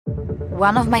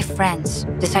One of my friends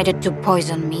decided to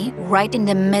poison me right in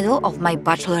the middle of my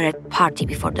bachelorette party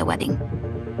before the wedding.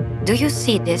 Do you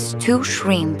see these 2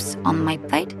 shrimps on my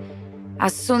plate?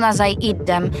 As soon as I eat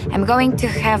them, I'm going to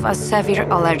have a severe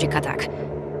allergic attack.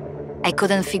 I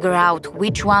couldn't figure out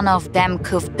which one of them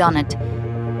could have done it.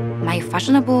 My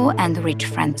fashionable and rich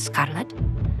friend Scarlett,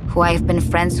 who I've been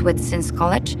friends with since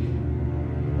college,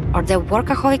 or the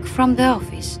workaholic from the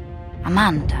office,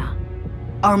 Amanda.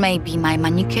 Or maybe my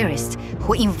manicurist,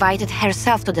 who invited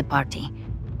herself to the party.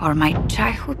 Or my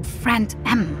childhood friend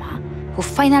Emma, who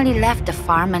finally left the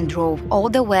farm and drove all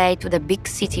the way to the big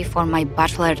city for my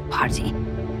bachelorette party.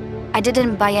 I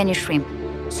didn't buy any shrimp,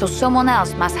 so someone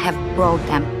else must have brought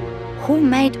them. Who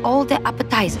made all the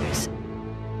appetizers?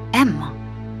 Emma.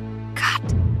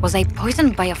 God, was I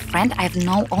poisoned by a friend I've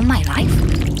known all my life?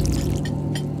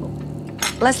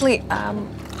 Leslie,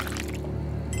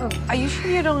 are you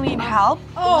sure you don't need help?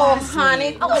 Oh,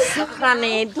 honey,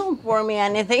 honey, don't pour me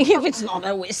anything if it's not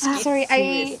a whiskey. Sorry,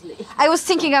 I was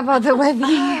thinking about the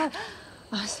wedding.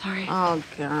 Oh, sorry. Oh,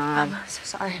 God. I'm so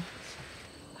sorry.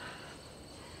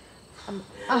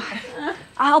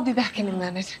 I'll be back in a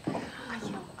minute.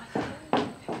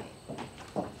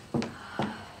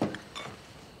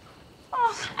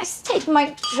 I stayed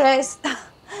my dress.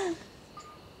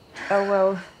 Oh,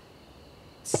 well,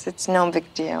 it's no big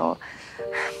deal.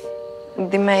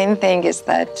 The main thing is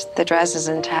that the dress is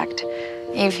intact.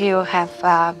 If you have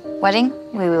a wedding,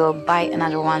 we will buy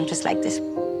another one just like this.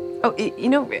 Oh, you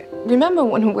know, remember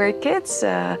when we were kids?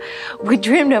 We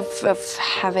dreamed of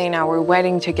having our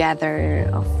wedding together,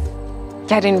 of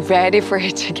getting ready for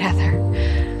it together.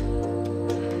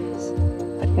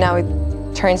 But now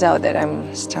it turns out that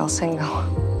I'm still single.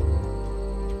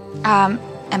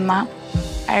 Emma,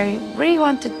 I really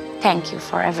want to thank you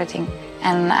for everything.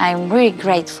 And I'm really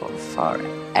grateful for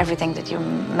everything that you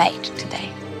made today.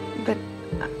 But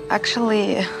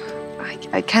actually,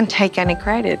 I can't take any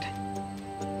credit.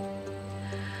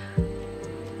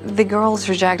 The girls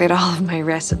rejected all of my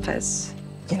recipes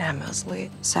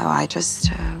unanimously, so I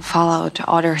just followed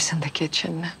orders in the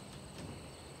kitchen.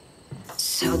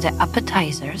 So the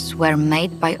appetizers were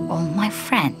made by all my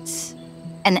friends.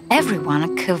 And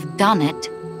everyone could have done it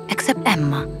except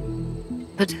Emma.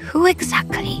 But who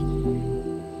exactly?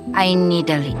 I need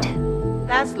a lead.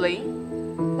 Leslie,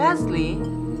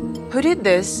 who did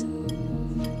this?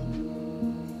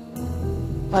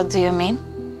 What do you mean?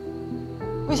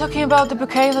 We're talking about the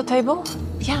bouquet on the table?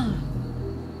 Yeah.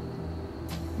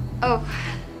 Oh,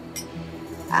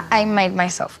 I made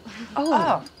myself.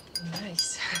 Oh,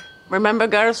 nice. Remember,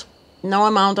 girls, no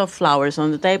amount of flowers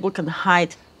on the table can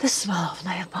hide the smell of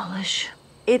nail polish.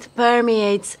 It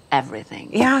permeates everything.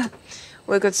 Yeah,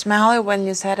 we could smell it when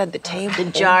you sat at the table.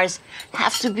 The jars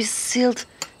have to be sealed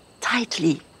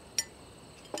tightly.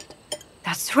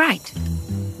 That's right.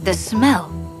 The smell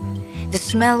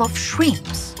of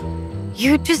shrimps.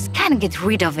 You just can't get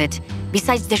rid of it.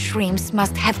 Besides, the shrimps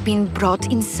must have been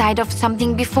brought inside of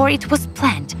something before it was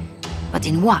planned. But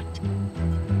in what?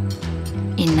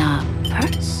 In a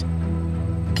purse?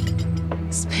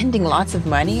 Spending lots of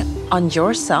money on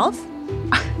yourself?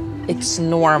 It's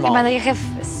normal. Amanda, you have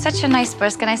such a nice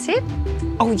purse. Can I see it?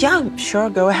 Oh, yeah, sure,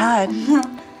 go ahead.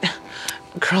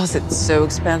 Girls, it's so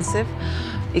expensive.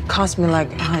 It cost me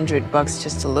like $100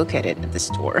 just to look at it at the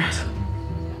store.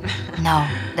 No,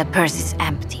 the purse is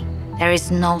empty. There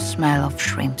is no smell of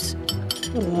shrimps.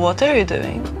 What are you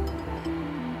doing?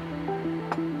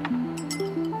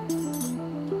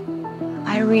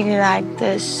 I really like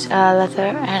this letter,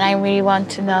 and I really want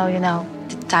to know,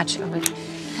 the touch of it.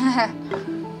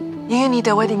 You need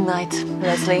a wedding night,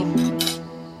 Leslie.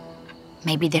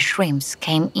 Maybe the shrimps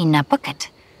came in a pocket.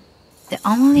 The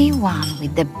only one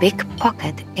with the big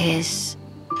pocket is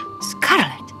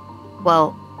Scarlett.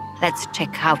 Well, let's check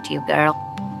out you, girl.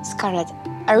 Scarlett,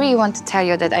 I really want to tell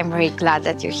you that I'm very glad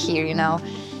that you're here,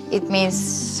 It means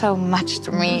so much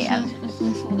to me.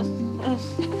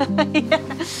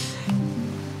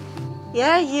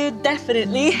 Yeah, you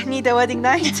definitely need a wedding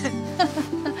night.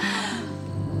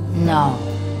 No,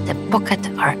 the pockets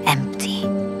are empty.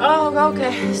 Oh,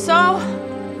 okay. So,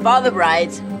 for the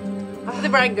bride. For the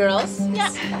bride, girls. Yeah.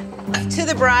 To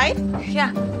the bride?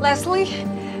 Yeah, Leslie,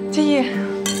 to you.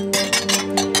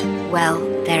 Well,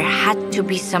 there had to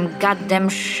be some goddamn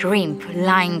shrimp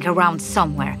lying around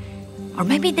somewhere. Or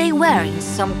maybe they were in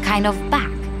some kind of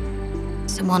bag.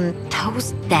 Someone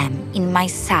tossed them in my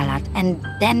salad and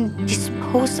then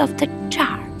disposed of the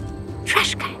jar.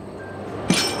 Trash can.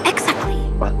 Exactly.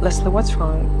 Well, Leslie, what's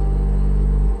wrong?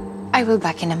 I will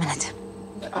back in a minute.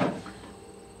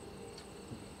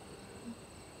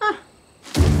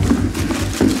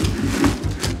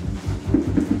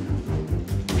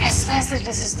 Leslie,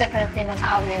 this is definitely not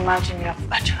how you imagine your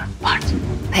bachelor party.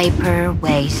 Paper,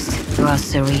 waste,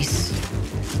 groceries.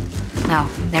 No,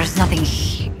 there's nothing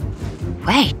here.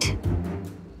 Wait.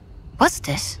 What's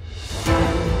this?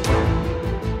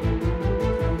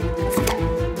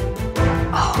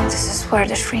 Oh, this is where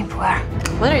the shrimp were.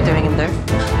 What are you doing in there?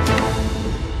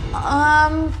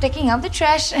 Taking out the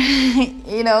trash.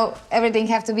 You know, everything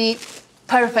have to be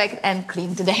perfect and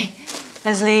clean today.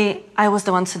 Leslie, I was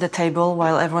the one at the table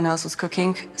while everyone else was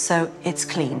cooking, so it's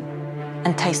clean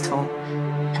and tasteful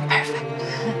and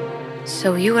perfect.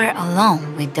 So you were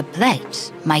alone with the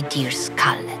plates, my dear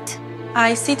Scarlett.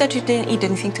 I see that you didn't eat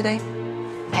anything today.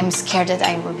 I'm scared that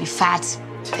I will be fat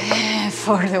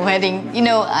for the wedding. You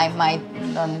know, I might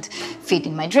not fit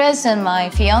in my dress and my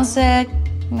fiancé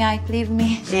might leave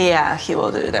me. Yeah, he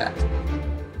will do that.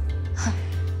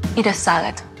 Eat a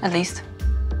salad, at least.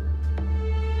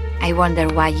 I wonder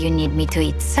why you need me to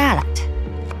eat salad.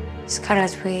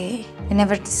 Scarlett, we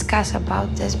never discussed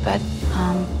about this, but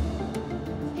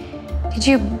did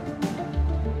you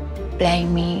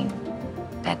blame me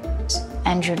that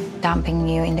Andrew dumping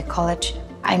you in the college?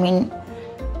 I mean,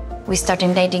 we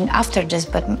started dating after this,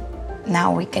 but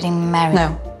now we're getting married.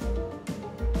 No.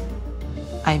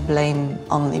 I blame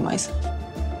only myself.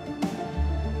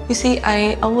 You see,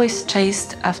 I always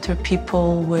chased after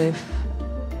people with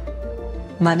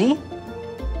money,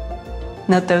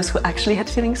 not those who actually had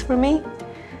feelings for me.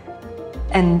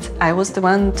 And I was the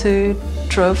one who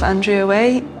drove Andrew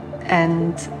away,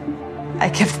 and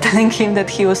I kept telling him that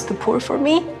he was too poor for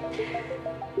me.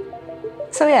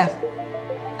 So yeah,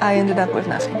 I ended up with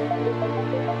nothing.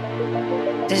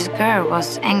 This girl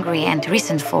was angry and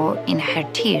resentful in her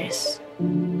tears,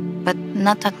 but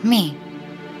not at me.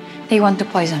 They want to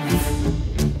poison me.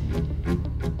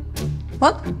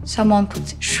 What? Someone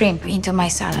put shrimp into my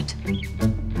salad.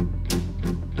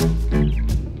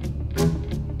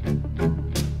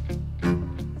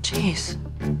 Jeez.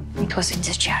 It was in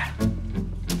this jar.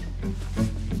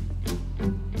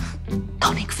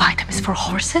 Tonic vitamins for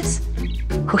horses?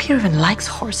 Who here even likes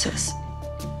horses?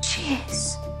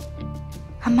 Jeez.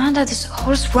 Amanda, this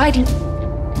horse riding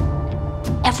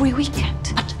every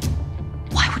weekend. But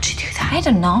why would she do that? I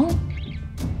don't know.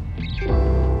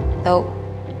 Though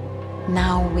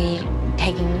now we're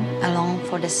taking along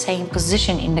for the same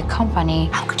position in the company.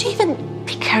 How could you even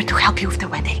pick her to help you with the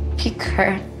wedding? Pick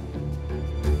her.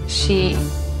 She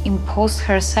imposed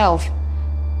herself.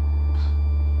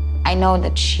 I know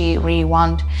that she really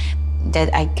wants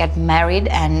that I get married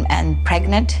and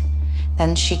pregnant,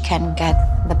 then she can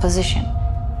get the position.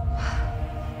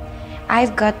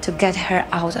 I've got to get her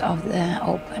out of the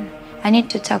open. I need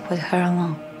to talk with her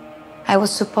alone. I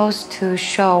was supposed to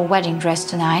show a wedding dress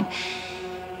tonight.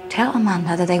 Tell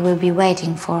Amanda that I will be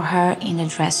waiting for her in the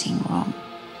dressing room.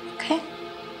 Okay?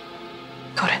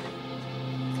 Got it.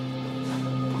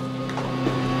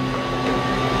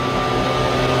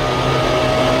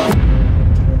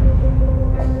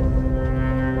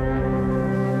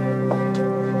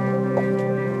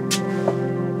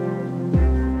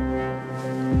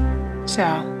 So,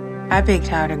 I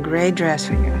picked out a great dress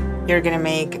for you. You're gonna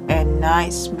make a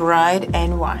nice bride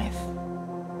and wife.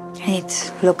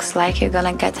 It looks like you're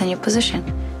gonna get a new position.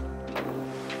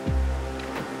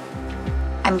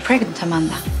 I'm pregnant,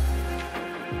 Amanda.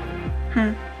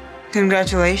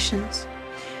 Congratulations.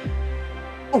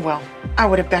 Oh, well, I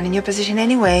would have been in your position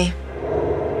anyway.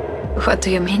 What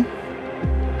do you mean?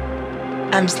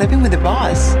 I'm sleeping with the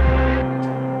boss.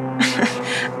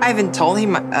 I even told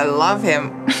him I love him.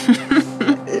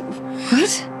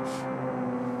 What?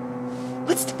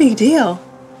 What's the big deal?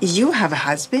 You have a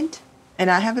husband,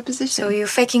 and I have a position. So you're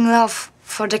faking love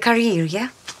for the career, yeah?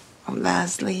 Oh,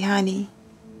 Leslie, honey.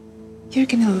 You're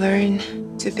gonna learn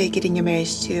to fake it in your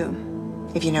marriage too,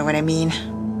 if you know what I mean.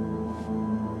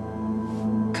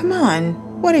 Come on,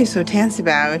 what are you so tense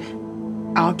about?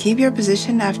 I'll keep your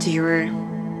position after your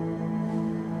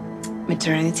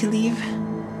maternity leave.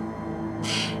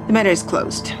 The matter is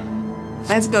closed.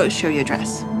 Let's go show your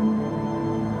dress.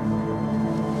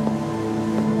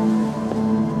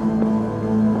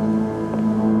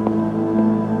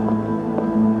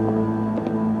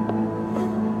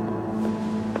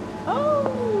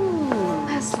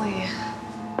 Leslie.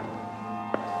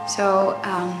 So,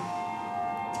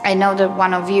 I know that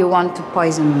one of you want to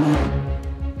poison me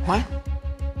What?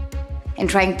 and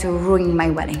trying to ruin my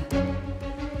wedding.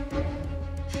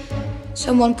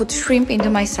 Someone put shrimp into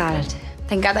my salad.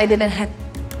 Thank God I didn't have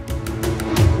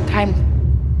time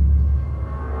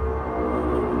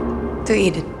to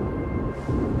eat it.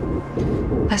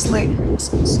 Leslie,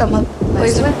 someone,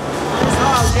 Leslie.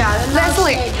 Oh God,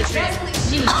 Leslie.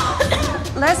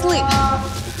 Leslie.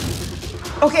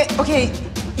 Okay.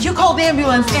 You call the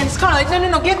ambulance. And Scarlett,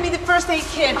 no, get me the first aid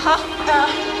kit.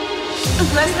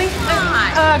 Leslie,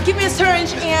 give me a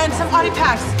syringe and some body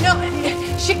packs. No,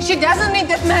 she doesn't need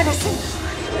that medicine.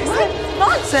 What?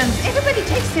 Nonsense. Everybody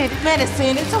takes it.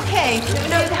 Medicine. It's okay.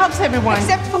 No, it helps everyone.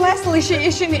 Except for Leslie,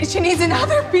 she needs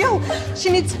another pill.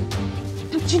 She needs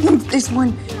this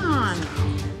one. Come on.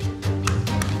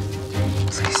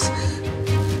 Please.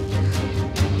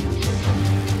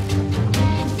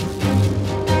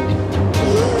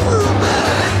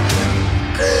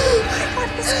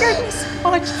 It scared me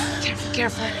so much.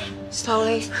 Careful.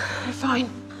 Slowly. You're fine.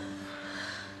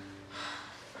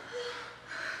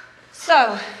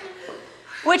 So,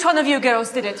 which one of you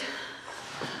girls did it?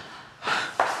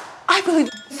 I believe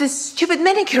this stupid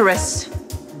manicurist.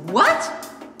 What?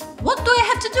 What do I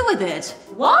have to do with it?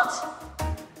 What?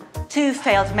 2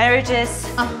 failed marriages,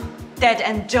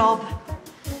 dead-end job.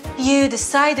 You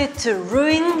decided to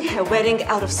ruin her wedding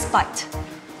out of spite.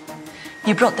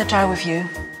 You brought the jar with you.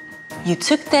 You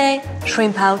took the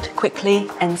shrimp out quickly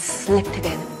and slipped it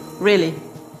in. Really?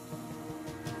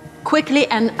 Quickly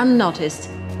and unnoticed.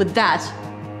 With that.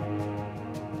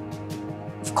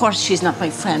 Of course, she's not my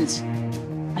friend.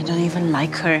 I don't even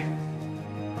like her.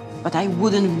 But I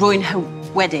wouldn't ruin her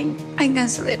wedding. I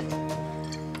cancel it.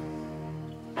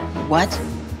 What?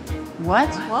 What?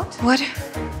 What?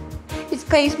 It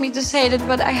pains me to say that,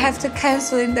 but I have to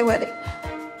cancel in the wedding.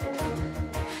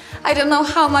 I don't know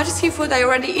how much seafood I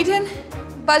already eaten.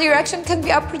 Body reaction can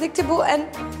be unpredictable and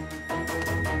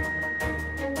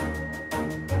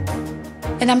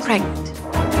I'm pregnant.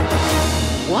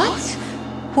 What?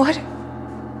 What?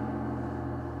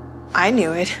 I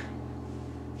knew it.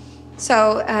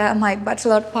 So my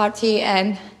bachelorette party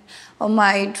and all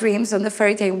my dreams on the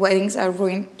fairy tale weddings are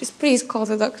ruined. Just please call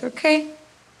the doctor, okay?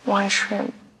 1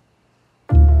 shrimp.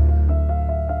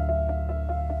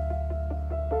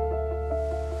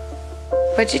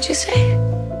 What did you say?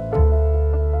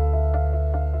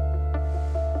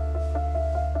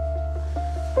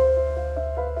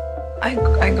 I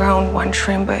ground 1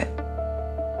 shrimp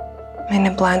in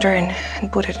a blender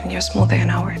and put it in your smoothie an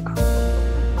hour ago.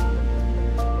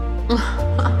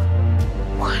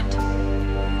 What?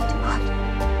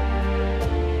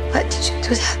 Why did you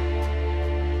do that?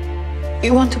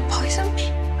 You want to poison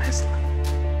me?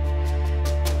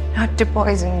 Not to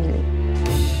poison you.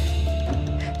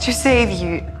 To save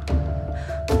you.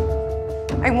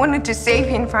 I wanted to save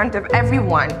you in front of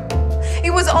everyone.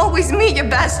 It was always me, your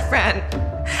best friend.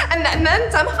 And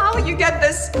then somehow you get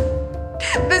this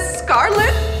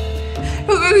Scarlett,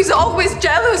 who's always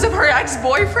jealous of her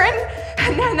ex-boyfriend.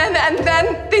 And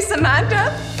then this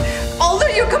Samantha. All of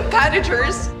you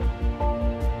competitors.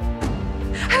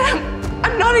 And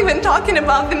I'm not even talking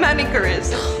about the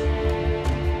manicurist.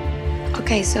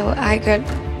 Okay, so I got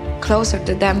closer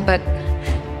to them, but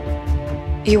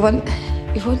you want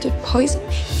to poison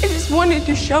me? I just wanted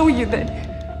to show you that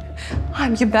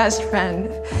I'm your best friend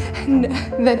and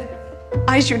that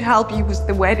I should help you with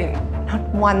the wedding, not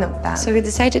one of them. So you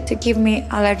decided to give me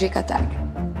allergic attack.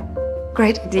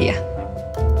 Great idea.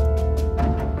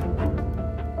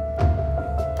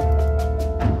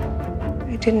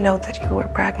 I didn't know that you were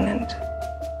pregnant.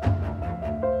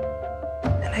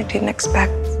 And I didn't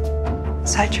expect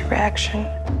such a reaction.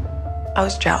 I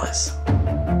was jealous.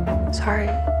 Sorry.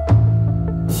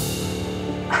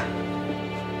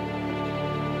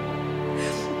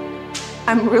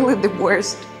 I'm really the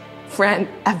worst friend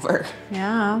ever.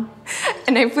 Yeah.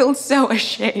 And I feel so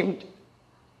ashamed.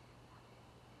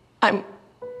 I'm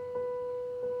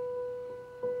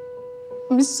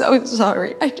so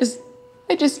sorry. I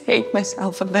just hate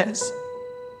myself for this.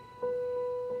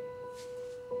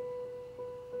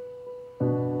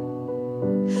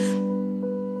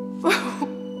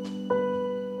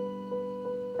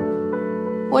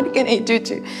 What can I do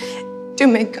to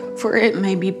make up for it?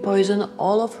 Maybe poison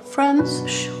all of her friends?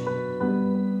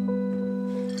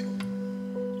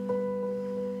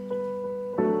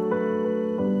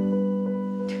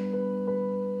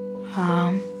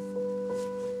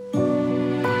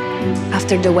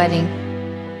 After the wedding,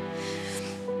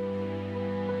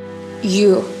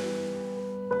 you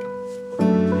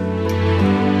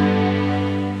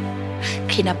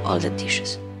clean up all the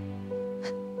dishes.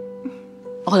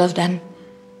 All of them.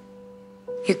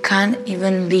 You can't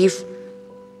even leave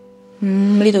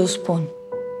little spoon.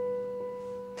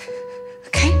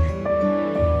 Okay?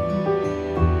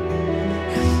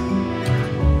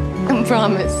 I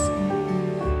promise.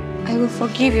 I will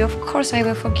forgive you. Of course I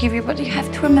will forgive you, but you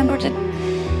have to remember that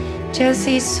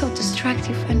jealousy is so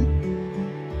destructive and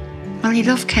only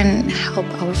love can help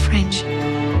our friendship.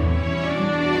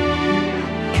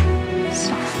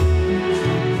 Stop.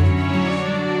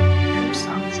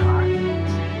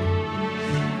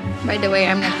 the way,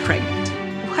 I'm not pregnant.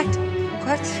 What?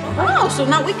 What? Oh, so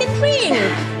now we can drink.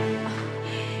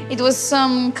 It was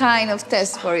some kind of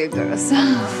test for you girls.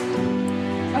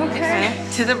 Okay.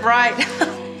 To the bride.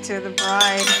 To the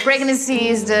bride. Pregnancy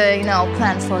is the,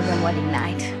 plan for the wedding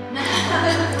night.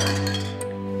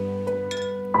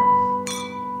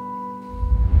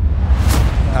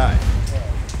 Hi,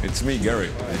 it's me, Gary,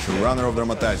 the showrunner of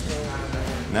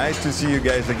DramatizeMe. Nice to see you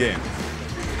guys again.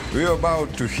 We're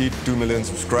about to hit 2 million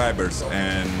subscribers,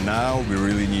 and now we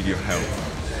really need your help.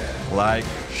 Like,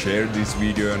 share this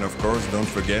video, and of course, don't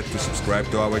forget to subscribe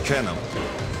to our channel.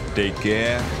 Take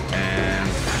care, and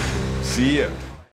see ya!